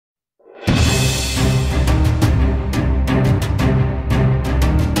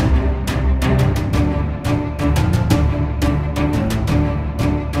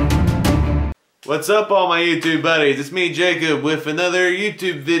What's up, all my YouTube buddies? It's me, Jacob, with another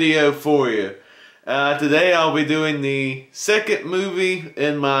YouTube video for you. Today I'll be doing the second movie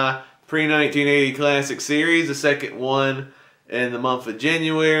in my pre-1980 classic series, the second one in the month of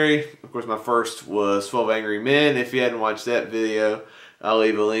January. Of course, my first was 12 Angry Men. If you hadn't watched that video, I'll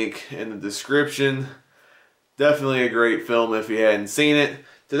leave a link in the description. Definitely a great film if you hadn't seen it.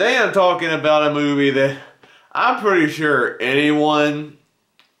 Today I'm talking about a movie that I'm pretty sure anyone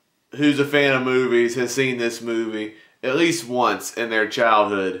who's a fan of movies has seen this movie at least once in their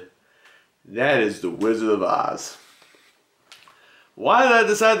childhood. That is The Wizard of Oz. Why did I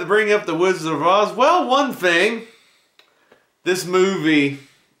decide to bring up The Wizard of Oz? Well, one thing, this movie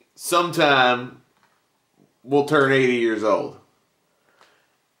sometime will turn 80 years old.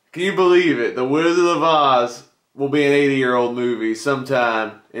 Can you believe it? The Wizard of Oz will be an 80-year-old movie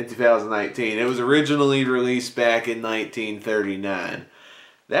sometime in 2019. It was originally released back in 1939.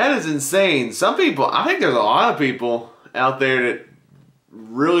 That is insane. Some people, I think there's a lot of people out there that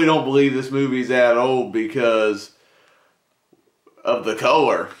really don't believe this movie's that old because of the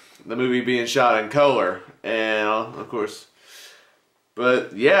color. The movie being shot in color. And, of course,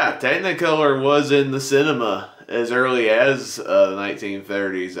 but yeah, Technicolor was in the cinema as early as the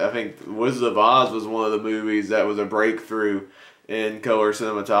 1930s. I think Wizard of Oz was one of the movies that was a breakthrough in color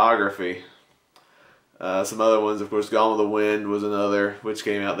cinematography. Some other ones, of course, Gone with the Wind was another, which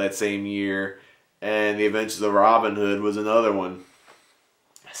came out that same year. And The Adventures of Robin Hood was another one.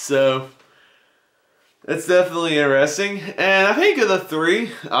 So, it's definitely interesting. And I think of the three,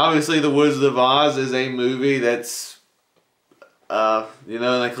 obviously The Wizard of Oz is a movie that's, you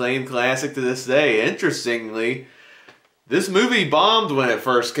know, an acclaimed classic to this day. Interestingly, this movie bombed when it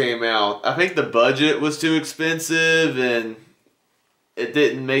first came out. I think the budget was too expensive and it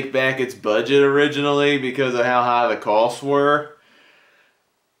didn't make back its budget originally because of how high the costs were.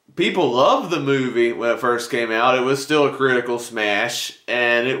 People loved the movie when it first came out. It was still a critical smash,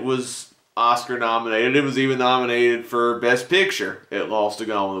 and it was Oscar nominated. It was even nominated for Best Picture. It lost to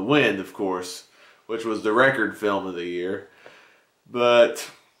Gone with the Wind, of course, which was the record film of the year.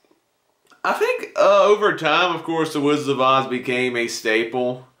 But I think over time, of course, The Wizard of Oz became a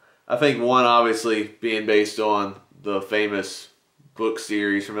staple. I think one, obviously, being based on the famous book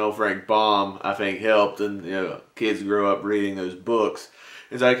series from L. Frank Baum, I think helped, and you know, kids grow up reading those books.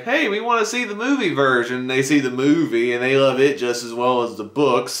 It's like, hey, we want to see the movie version. They see the movie and they love it just as well as the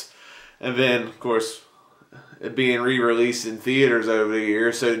books. And then, of course, it being re-released in theaters over the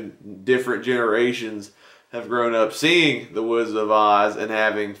years, so different generations have grown up seeing The Wizard of Oz and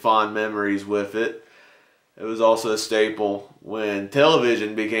having fond memories with it. It was also a staple when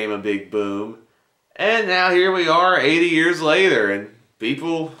television became a big boom. And now here we are 80 years later, and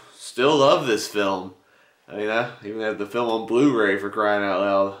people still love this film. I mean, I even have the film on Blu-ray, for crying out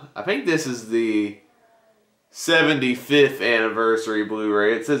loud. I think this is the 75th anniversary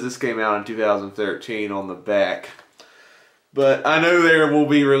Blu-ray. It says this came out in 2013 on the back. But I know they will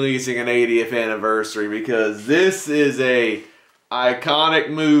be releasing an 80th anniversary because this is a iconic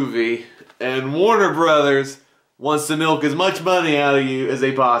movie, and Warner Brothers wants to milk as much money out of you as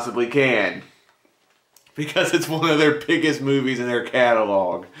they possibly can, because it's one of their biggest movies in their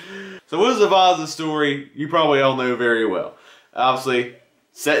catalog. So Wizard of Oz's story, you probably all know very well. Obviously,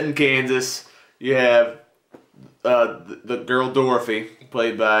 set in Kansas, you have the girl Dorothy,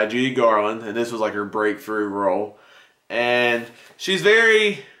 played by Judy Garland, and this was like her breakthrough role. And she's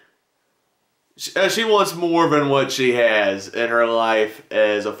very, she wants more than what she has in her life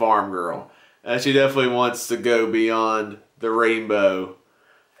as a farm girl. She definitely wants to go beyond the rainbow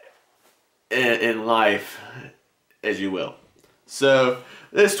in life, as you will. So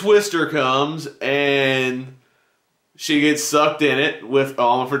this twister comes and she gets sucked in it with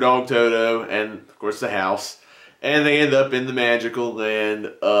along with her dog Toto and of course the house, and they end up in the magical land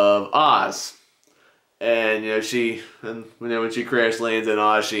of Oz. And you know, when she crash lands in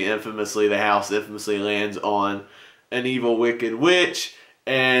Oz, the house infamously lands on an evil wicked witch,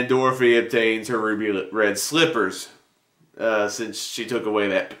 and Dorothy obtains her ruby red slippers since she took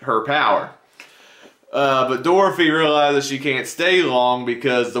away her power. But Dorothy realizes she can't stay long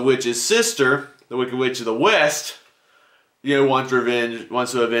because the witch's sister, the Wicked Witch of the West, you know, wants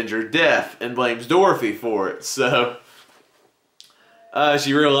to avenge her death and blames Dorothy for it. So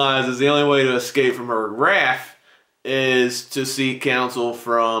she realizes the only way to escape from her wrath is to seek counsel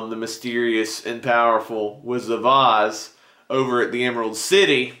from the mysterious and powerful Wizard of Oz over at the Emerald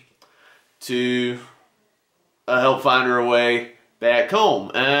City to help find her way back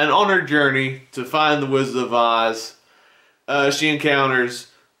home. And on her journey to find the Wizard of Oz, she encounters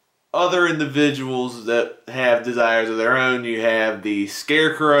other individuals that have desires of their own. You have the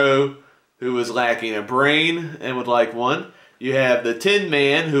Scarecrow, who is lacking a brain and would like one. You have the Tin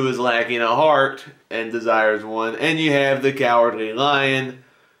Man, who is lacking a heart and desires one. And you have the Cowardly Lion,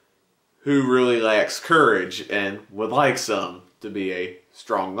 who really lacks courage and would like some to be a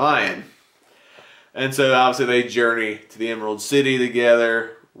strong lion. And so obviously they journey to the Emerald City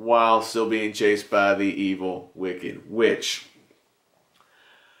together while still being chased by the evil, wicked witch.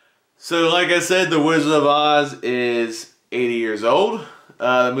 So like I said, The Wizard of Oz is 80 years old.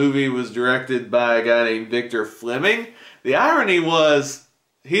 The movie was directed by a guy named Victor Fleming. The irony was,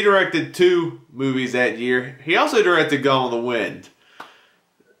 he directed 2 movies that year. He also directed Gone with the Wind.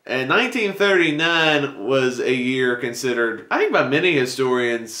 And 1939 was a year considered, I think by many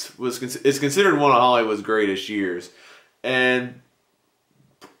historians, is considered one of Hollywood's greatest years. And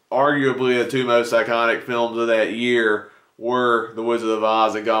arguably the 2 most iconic films of that year were The Wizard of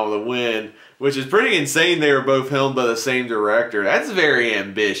Oz and Gone with the Wind, which is pretty insane they were both filmed by the same director. That's very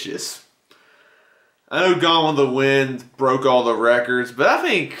ambitious. I know Gone with the Wind broke all the records, but I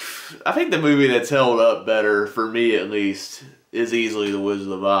think the movie that's held up better, for me at least, is easily The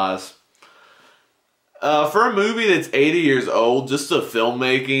Wizard of Oz. For a movie that's 80 years old, just the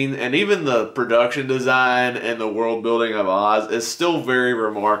filmmaking and even the production design and the world building of Oz is still very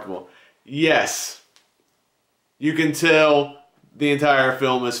remarkable. Yes, you can tell the entire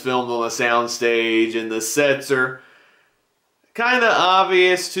film is filmed on a soundstage and the sets are kind of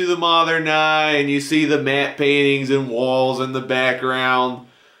obvious to the modern eye, and you see the matte paintings and walls in the background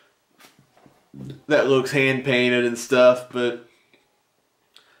that looks hand painted and stuff, but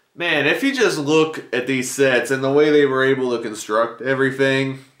man, if you just look at these sets and the way they were able to construct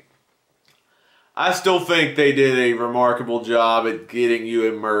everything, I still think they did a remarkable job at getting you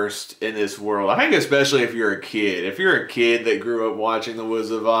immersed in this world. I think especially if you're a kid. If you're a kid that grew up watching The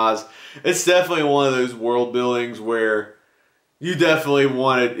Wizard of Oz, it's definitely one of those world buildings where you definitely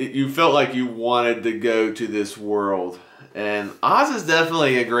you felt like you wanted to go to this world. And Oz is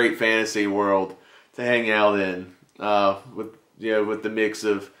definitely a great fantasy world to hang out in. With the mix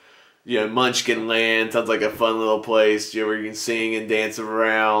of, Munchkin Land sounds like a fun little place, where you can sing and dance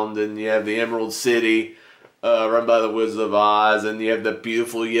around, and you have the Emerald City, run by the Wizard of Oz, and you have the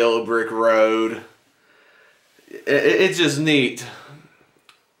beautiful yellow brick road. It's just neat.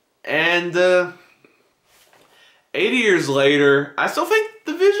 And 80 years later, I still think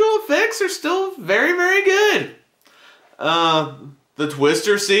the visual effects are still very, very good. The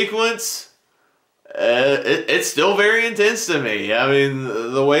Twister sequence, it's still very intense to me. I mean,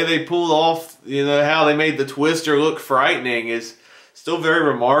 the way they pulled off, how they made the Twister look frightening is still very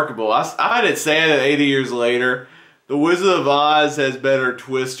remarkable. I find it sad that 80 years later, The Wizard of Oz has better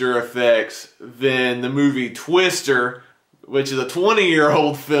Twister effects than the movie Twister, which is a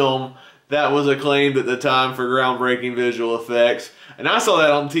 20-year-old film that was acclaimed at the time for groundbreaking visual effects. And I saw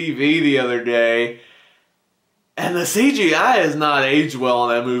that on TV the other day, and the CGI has not aged well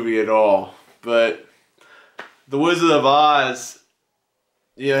in that movie at all. But The Wizard of Oz,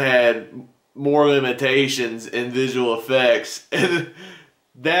 had more limitations in visual effects. And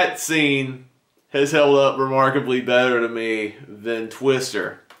that scene has held up remarkably better to me than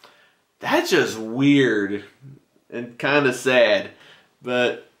Twister. That's just weird and kind of sad.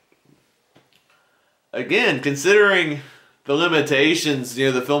 But again, considering the limitations, the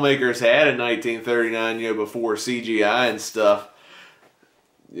filmmakers had in 1939, before CGI and stuff,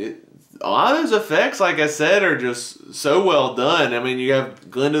 a lot of those effects, like I said, are just so well done. I mean, you have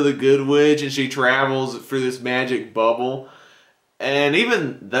Glinda the Good Witch, and she travels through this magic bubble, and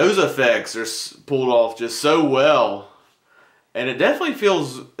even those effects are pulled off just so well, and it definitely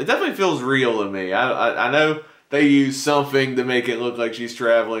feels real to me. I know they use something to make it look like she's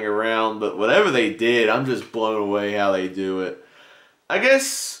traveling around, but whatever they did, I'm just blown away how they do it. I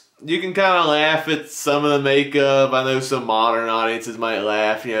guess you can kind of laugh at some of the makeup. I know some modern audiences might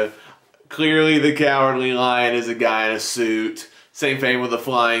laugh. Clearly the Cowardly Lion is a guy in a suit. Same thing with the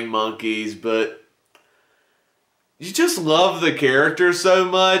flying monkeys, but you just love the characters so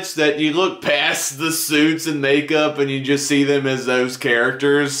much that you look past the suits and makeup and you just see them as those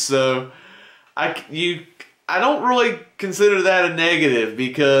characters. So I don't really consider that a negative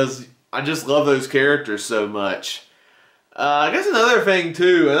because I just love those characters so much. I guess another thing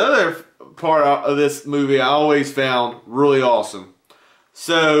too, another part of this movie I always found really awesome.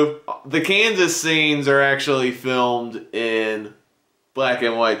 So the Kansas scenes are actually filmed in black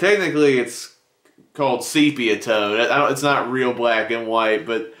and white. Technically it's called sepia tone. It's not real black and white,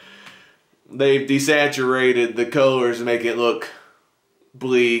 but they've desaturated the colors to make it look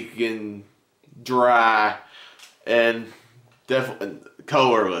bleak and dry and definitely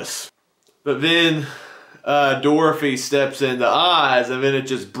colorless. But then Dorothy steps into Oz, and then it's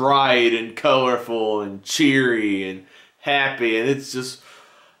just bright and colorful and cheery and happy, and it's just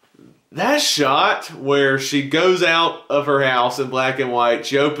that shot where she goes out of her house in black and white,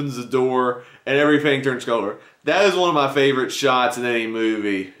 she opens the door, and everything turns color. That is one of my favorite shots in any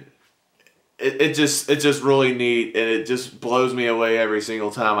movie. It's just really neat, and it just blows me away every single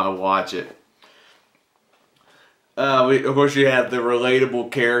time I watch it. Of course, you have the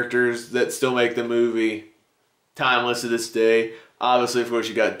relatable characters that still make the movie timeless to this day. Obviously, of course,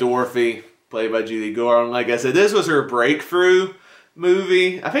 you got Dorothy, played by Judy Garland. Like I said, this was her breakthrough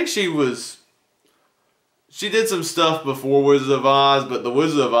movie. I think she did some stuff before Wizard of Oz, but the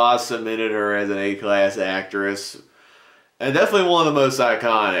Wizard of Oz cemented her as an A-class actress. And definitely one of the most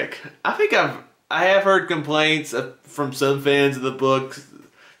iconic. I think I have heard complaints from some fans of the book.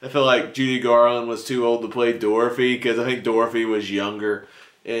 I feel like Judy Garland was too old to play Dorothy, because I think Dorothy was younger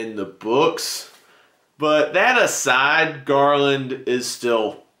in the books. But that aside, Garland is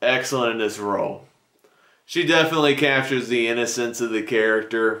still excellent in this role. She definitely captures the innocence of the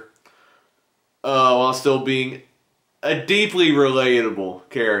character while still being a deeply relatable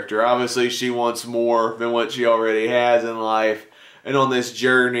character. Obviously, she wants more than what she already has in life. And on this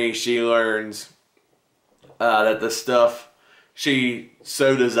journey, she learns that the stuff she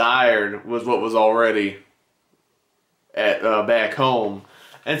so desired was what was already at back home.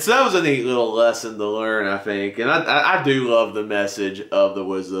 And so that was a neat little lesson to learn, I think. And I do love the message of the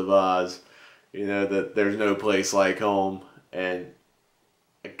Wizard of Oz. You know, that there's no place like home. And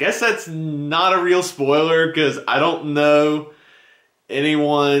I guess that's not a real spoiler, because I don't know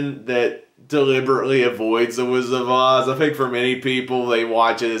anyone that deliberately avoids the Wizard of Oz. I think for many people, they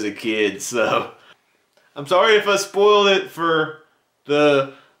watch it as a kid, so I'm sorry if I spoiled it for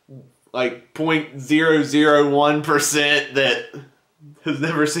the like 0.001% that has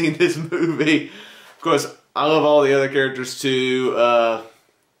never seen this movie. Of course, I love all the other characters too. The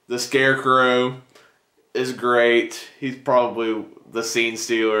Scarecrow is great. He's probably the scene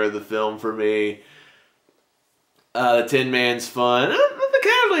stealer of the film for me. The Tin Man's fun. The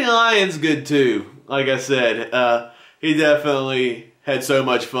Cowardly Lion's good too. Like I said, he definitely had so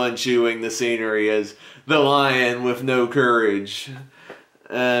much fun chewing the scenery as the lion with no courage.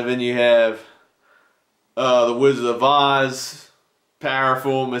 Then you have the Wizard of Oz,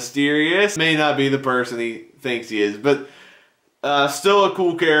 powerful, mysterious. May not be the person he thinks he is, but still a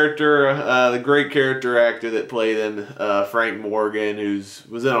cool character. The great character actor that played him, Frank Morgan,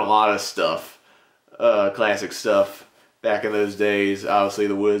 was in a lot of stuff, classic stuff back in those days. Obviously,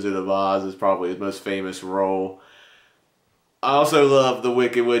 The Wizard of Oz is probably his most famous role. I also love The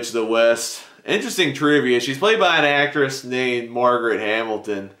Wicked Witch of the West. Interesting trivia, she's played by an actress named Margaret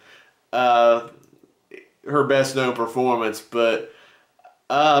Hamilton. Her best known performance, but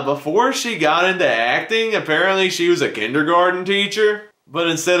before she got into acting, apparently she was a kindergarten teacher. But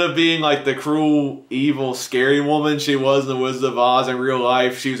instead of being like the cruel, evil, scary woman she was in The Wizard of Oz in real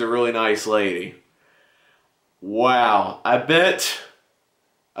life, she was a really nice lady. Wow, I bet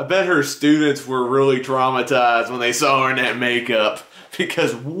her students were really traumatized when they saw her in that makeup,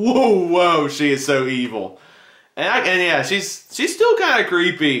 because whoa, she is so evil. And yeah, she's still kind of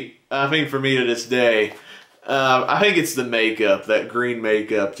creepy, I think, for me to this day. I think it's the makeup. That green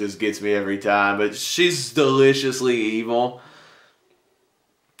makeup just gets me every time, but she's deliciously evil.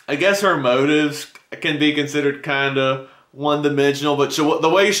 I guess her motives can be considered kind of one-dimensional, but the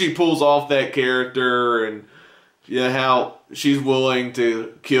way she pulls off that character, and you know, how she's willing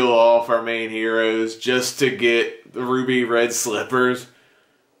to kill off our main heroes just to get the ruby red slippers.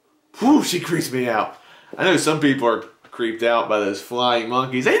 Whew, she creeps me out. I know some people are creeped out by those flying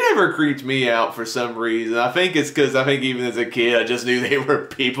monkeys. They never creeped me out for some reason. I think it's because I think even as a kid I just knew they were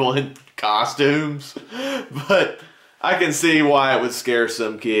people in costumes. But I can see why it would scare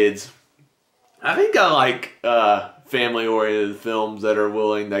some kids. I think I like family-oriented films that are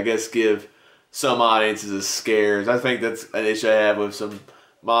willing to, I guess, give some audiences scares. I think that's an issue I have with some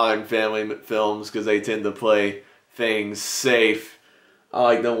modern family films, because they tend to play things safe. I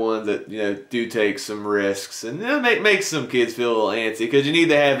like the ones that, you know, do take some risks and, you know, make some kids feel a little antsy, because you need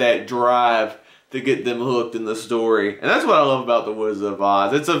to have that drive to get them hooked in the story. And that's what I love about The Wizard of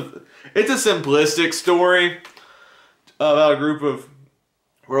Oz. It's a simplistic story about a group of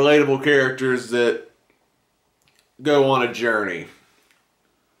relatable characters that go on a journey.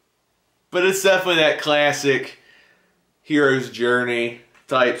 But it's definitely that classic hero's journey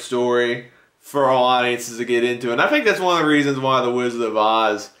type story for all audiences to get into. And I think that's one of the reasons why The Wizard of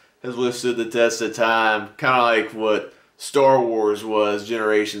Oz has withstood the test of time. Kind of like what Star Wars was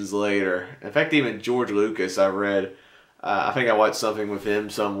generations later. In fact, even George Lucas, I read, I think I watched something with him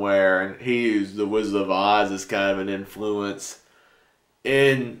somewhere, and he used The Wizard of Oz as kind of an influence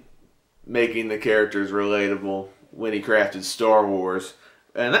in making the characters relatable when he crafted Star Wars.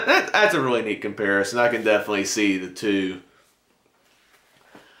 And that's a really neat comparison. I can definitely see the two.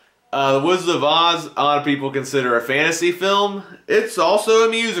 The Wizard of Oz, a lot of people consider a fantasy film. It's also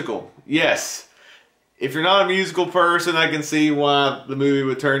a musical. Yes. If you're not a musical person, I can see why the movie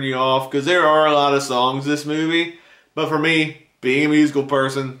would turn you off, because there are a lot of songs in this movie. But for me, being a musical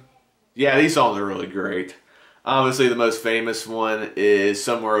person, yeah, these songs are really great. Obviously, the most famous one is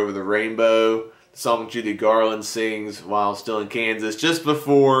Somewhere Over the Rainbow, the song Judy Garland sings while still in Kansas, just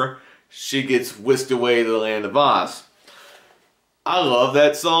before she gets whisked away to the land of Oz. I love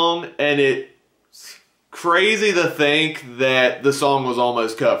that song, and it's crazy to think that the song was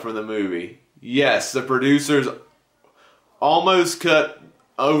almost cut from the movie. Yes, the producers almost cut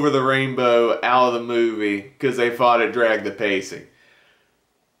Over the Rainbow out of the movie because they thought it dragged the pacing.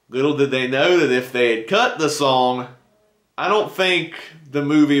 Little did they know that if they had cut the song, I don't think the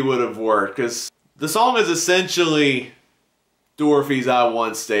movie would have worked, because the song is essentially Dorothy's I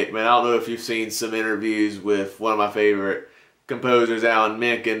Want statement. I don't know if you've seen some interviews with one of my favorite composers, Alan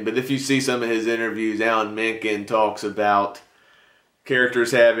Menken, but if you see some of his interviews, Alan Menken talks about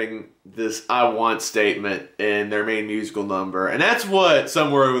characters having this I Want statement in their main musical number. And that's what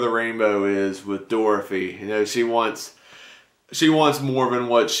Somewhere Over the Rainbow is with Dorothy. You know, she wants more than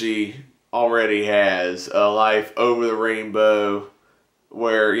what she already has. A life over the rainbow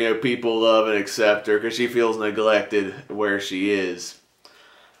where, you know, people love and accept her because she feels neglected where she is.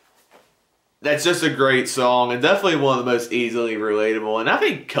 That's just a great song, and definitely one of the most easily relatable, and I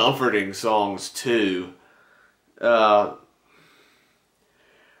think comforting songs too. Of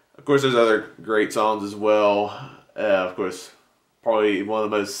course, there's other great songs as well. Of course, probably one of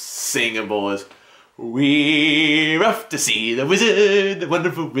the most singable is "We're off to see the wizard, the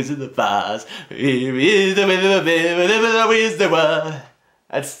wonderful Wizard of Oz. Here is the Wizard of Oz."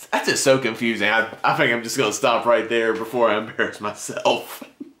 That's just so confusing. I think I'm just going to stop right there before I embarrass myself.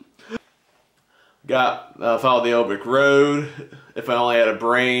 Got Follow the Old Brick Road, If I Only Had a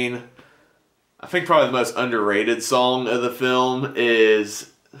Brain. I think probably the most underrated song of the film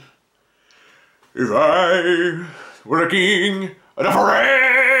is "If I Were a King of the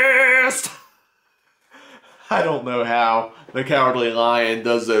Forest." I don't know how the Cowardly Lion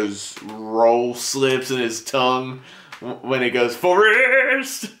does those roll slips in his tongue when he goes,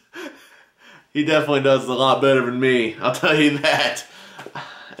 "Forest." He definitely does a lot better than me, I'll tell you that.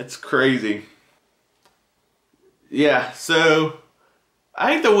 It's crazy. Yeah, so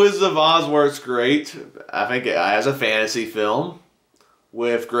I think The Wizard of Oz works great. I think as a fantasy film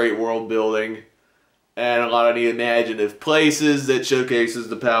with great world building and a lot of neat imaginative places that showcases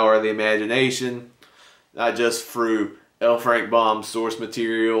the power of the imagination, not just through L. Frank Baum's source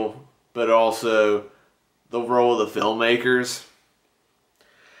material, but also the role of the filmmakers.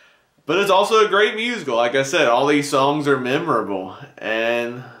 But it's also a great musical. Like I said, all these songs are memorable,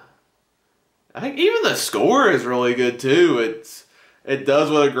 and I think even the score is really good too. It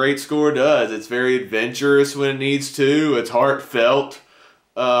does what a great score does. It's very adventurous when it needs to. It's heartfelt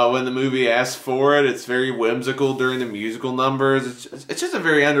when the movie asks for it. It's very whimsical during the musical numbers. It's just a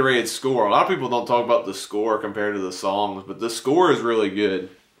very underrated score. A lot of people don't talk about the score compared to the songs, but the score is really good.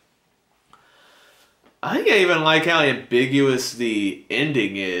 I think I even like how ambiguous the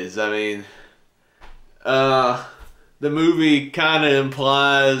ending is. I mean, the movie kind of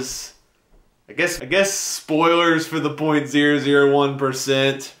implies, I guess spoilers for the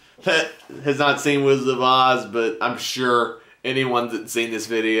 0.001% that has not seen Wizard of Oz, but I'm sure anyone that's seen this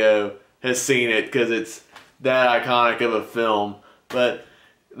video has seen it because it's that iconic of a film. But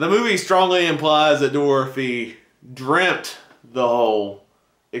the movie strongly implies that Dorothy dreamt the whole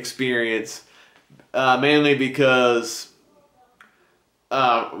experience, mainly because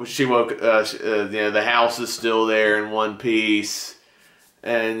she woke. You know, the house is still there in one piece,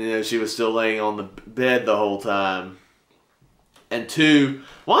 and you know she was still laying on the bed the whole time. And two,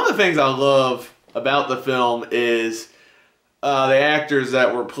 one of the things I love about the film is the actors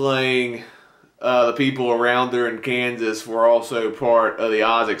that were playing the people around her in Kansas were also part of the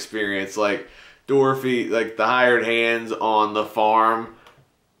Oz experience. Like Dorothy, like the hired hands on the farm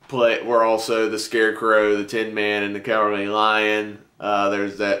were also the Scarecrow, the Tin Man, and the Cowardly Lion.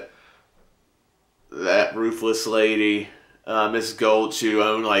 There's that ruthless lady, Miss Gulch, who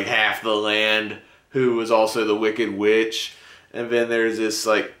owned like half the land, who was also the Wicked Witch. And then there's this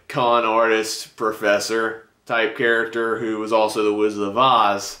like con artist professor type character who was also the Wizard of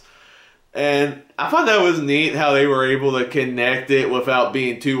Oz. And I thought that was neat how they were able to connect it without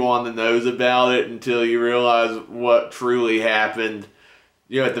being too on the nose about it until you realize what truly happened,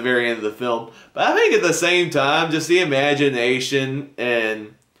 you know, at the very end of the film. But I think at the same time, just the imagination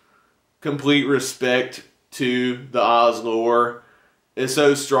and complete respect to the Oz lore is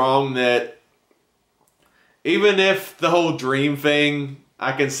so strong that even if the whole dream thing,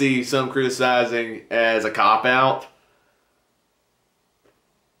 I can see some criticizing as a cop-out,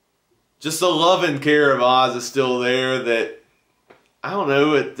 just the love and care of Oz is still there. That, I don't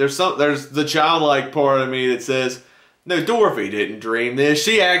know, there's the childlike part of me that says, no, Dorothy didn't dream this.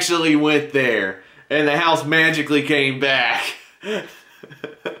 She actually went there, and the house magically came back.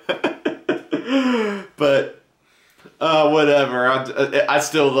 But whatever. I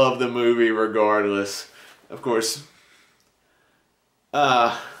still love the movie regardless. Of course,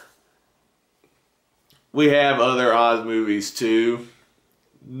 we have other Oz movies too.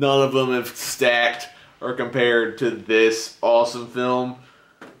 None of them have stacked or compared to this awesome film.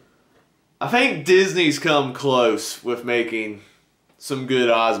 I think Disney's come close with making some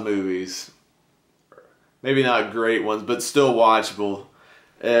good Oz movies. Maybe not great ones, but still watchable.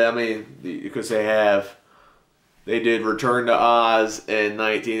 I mean, because they did Return to Oz in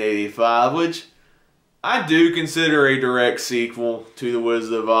 1985, which I do consider a direct sequel to The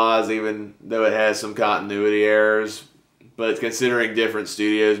Wizard of Oz, even though it has some continuity errors. But considering different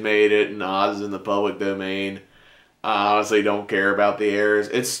studios made it and Oz is in the public domain, I honestly don't care about the errors.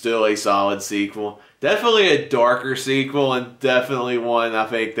 It's still a solid sequel. Definitely a darker sequel, and definitely one I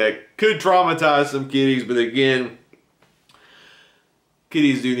think that could traumatize some kiddies. But again,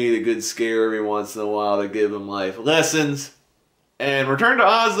 kiddies do need a good scare every once in a while to give them life lessons. And Return to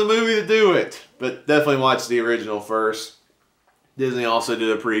Oz is the movie to do it. But definitely watch the original first. Disney also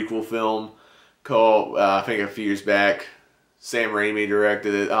did a prequel film called, I think a few years back, Sam Raimi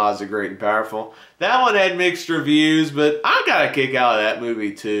directed it, Oz the Great and Powerful. That one had mixed reviews, but I got a kick out of that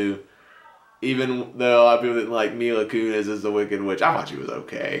movie too. Even though a lot of people didn't like Mila Kunis as the Wicked Witch, I thought she was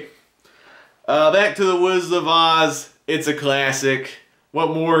okay. Back to The Wizard of Oz. It's a classic.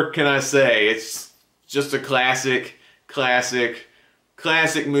 What more can I say? It's just a classic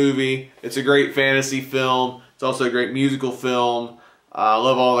movie. It's a great fantasy film. It's also a great musical film. I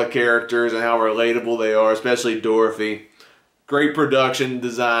love all the characters and how relatable they are, especially Dorothy. Great production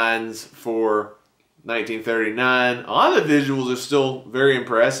designs for 1939. A lot of the visuals are still very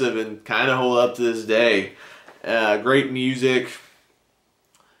impressive and kind of hold up to this day. Great music,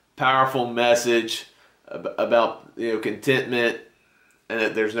 powerful message about, you know, contentment, and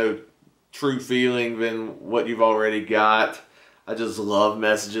that there's no true feeling than what you've already got. I just love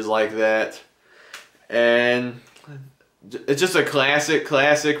messages like that. And it's just a classic,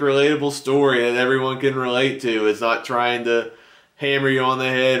 relatable story that everyone can relate to. It's not trying to hammer you on the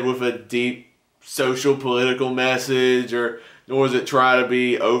head with a deep social, political message, nor does it try to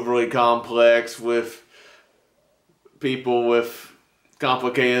be overly complex with people with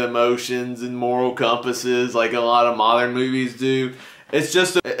complicated emotions and moral compasses like a lot of modern movies do. It's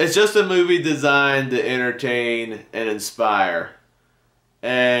just a movie designed to entertain and inspire.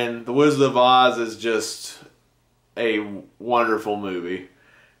 And The Wizard of Oz is just a wonderful movie.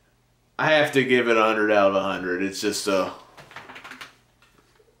 I have to give it 100 out of 100. It's just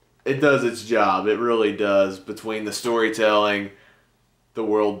it does its job. It really does. Between the storytelling, the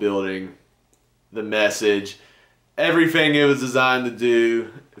world building, the message, everything it was designed to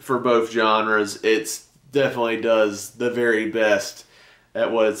do for both genres, it definitely does the very best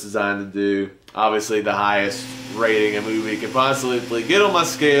at what it's designed to do. Obviously, the highest rating a movie can possibly get on my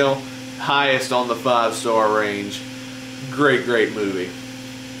scale, highest on the 5-star range. Great movie.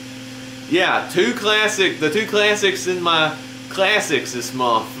 Yeah, the two classics in my classics this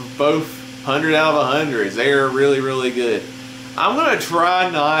month, both 100 out of 100s. They are really good. I'm going to try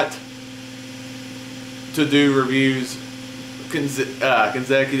not to do reviews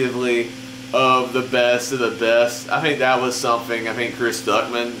consecutively of the best of the best. I think that was something I think Chris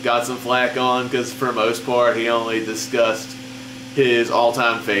Stuckman got some flack on, because for the most part he only discussed his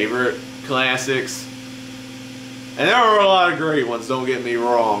all-time favorite classics. And there are a lot of great ones, don't get me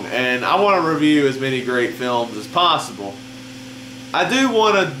wrong, and I want to review as many great films as possible. I do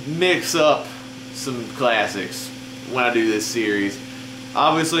want to mix up some classics when I do this series.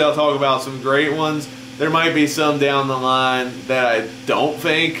 Obviously, I'll talk about some great ones. There might be some down the line that I don't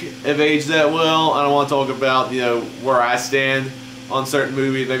think have aged that well. I don't want to talk about, you know, where I stand on certain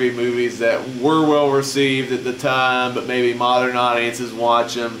movies, maybe movies that were well received at the time, but maybe modern audiences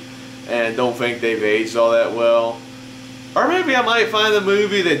watch them and don't think they've aged all that well. Or maybe I might find a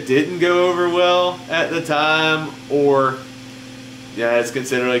movie that didn't go over well at the time, or yeah, it's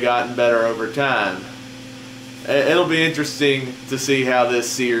considerably gotten better over time. It'll be interesting to see how this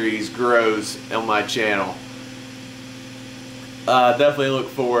series grows on my channel. Definitely look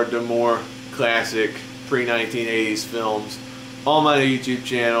forward to more classic pre-1980s films on my YouTube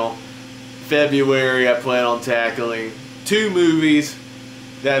channel. February, I plan on tackling 2 movies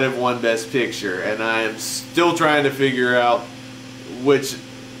that have won Best Picture, and I am still trying to figure out which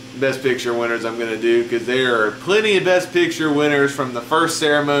Best Picture winners I'm going to do, because there are plenty of Best Picture winners from the first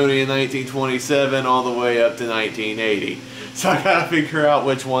ceremony in 1927 all the way up to 1980. So I gotta figure out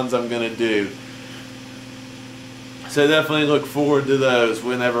which ones I'm going to do. So definitely look forward to those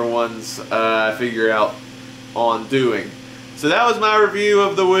whenever ones I figure out on doing. So that was my review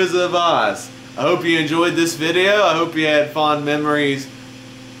of The Wizard of Oz. I hope you enjoyed this video. I hope you had fond memories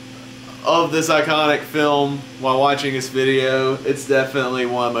of this iconic film while watching this video. It's definitely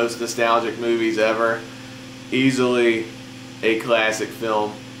one of the most nostalgic movies ever. Easily a classic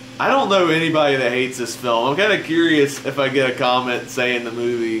film. I don't know anybody that hates this film. I'm kind of curious if I get a comment saying the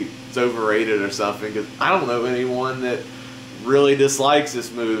movie is overrated or something, because I don't know anyone that really dislikes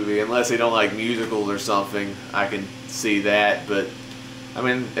this movie, unless they don't like musicals or something. I can see that, but I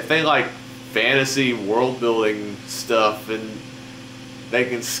mean, if they like fantasy world building stuff, and they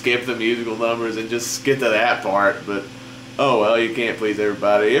can skip the musical numbers and just get to that part. But oh well, you can't please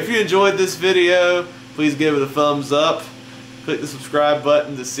everybody. If you enjoyed this video, please give it a thumbs up. Click the subscribe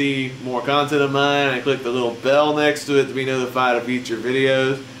button to see more content of mine, and click the little bell next to it to be notified of future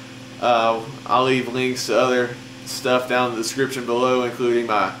videos. I'll leave links to other stuff down in the description below, including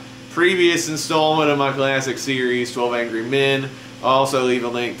my previous installment of my classic series, 12 Angry Men. I'll also leave a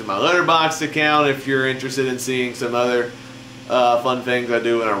link to my Letterboxd account if you're interested in seeing some other fun things I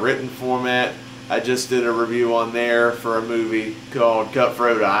do in a written format. I just did a review on there for a movie called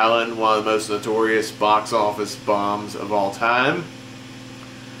Cutthroat Island, one of the most notorious box office bombs of all time.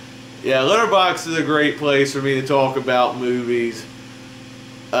 Yeah, Letterboxd is a great place for me to talk about movies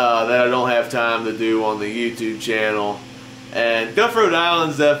that I don't have time to do on the YouTube channel. And Cutthroat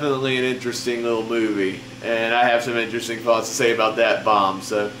Island is definitely an interesting little movie, and I have some interesting thoughts to say about that bomb,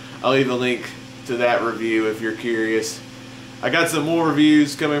 so I'll leave a link to that review if you're curious. I got some more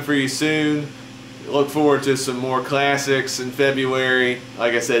reviews coming for you soon. Look forward to some more classics in February.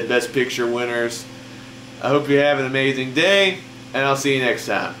 Like I said, Best Picture winners. I hope you have an amazing day, and I'll see you next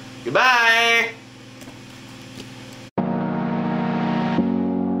time. Goodbye!